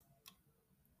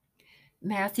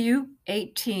Matthew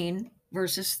 18,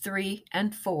 verses 3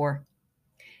 and 4.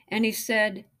 And he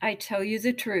said, I tell you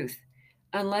the truth,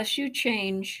 unless you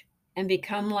change and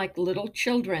become like little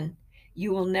children,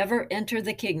 you will never enter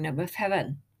the kingdom of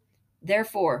heaven.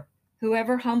 Therefore,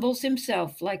 whoever humbles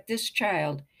himself like this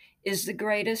child is the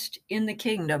greatest in the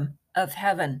kingdom of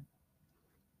heaven.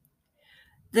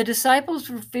 The disciples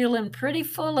were feeling pretty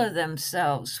full of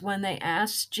themselves when they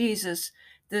asked Jesus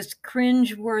this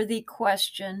cringe-worthy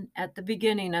question at the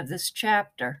beginning of this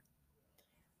chapter.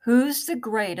 Who's the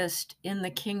greatest in the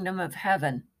kingdom of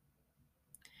heaven?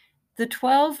 The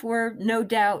 12 were no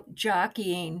doubt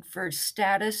jockeying for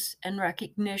status and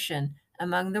recognition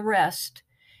among the rest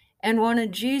and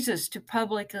wanted Jesus to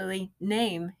publicly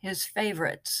name his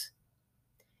favorites.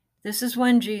 This is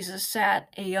when Jesus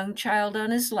sat a young child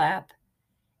on his lap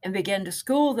and began to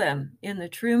school them in the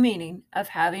true meaning of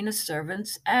having a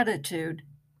servant's attitude.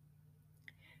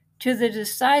 To the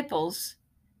disciples,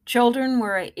 children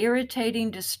were an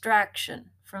irritating distraction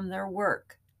from their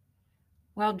work,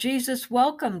 while Jesus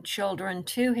welcomed children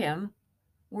to him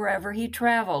wherever he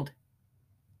traveled.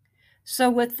 So,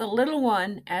 with the little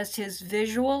one as his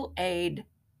visual aid,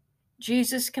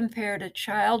 Jesus compared a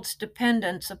child's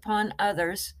dependence upon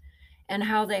others and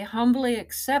how they humbly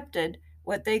accepted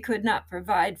what they could not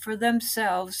provide for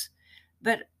themselves,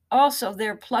 but also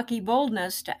their plucky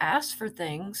boldness to ask for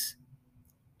things,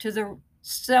 to the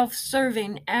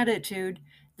self-serving attitude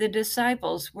the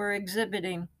disciples were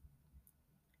exhibiting.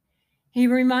 He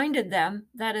reminded them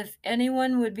that if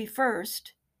anyone would be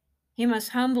first, he must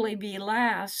humbly be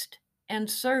last and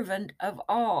servant of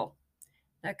all.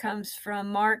 That comes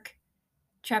from Mark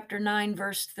chapter 9,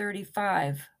 verse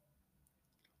 35.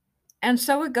 And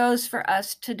so it goes for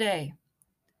us today.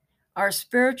 Our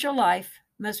spiritual life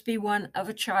must be one of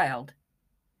a child,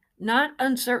 not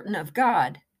uncertain of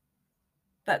God,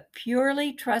 but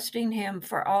purely trusting him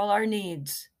for all our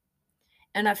needs,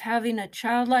 and of having a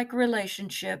childlike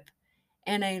relationship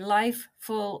and a life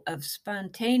full of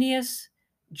spontaneous,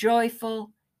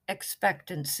 joyful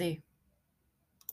expectancy.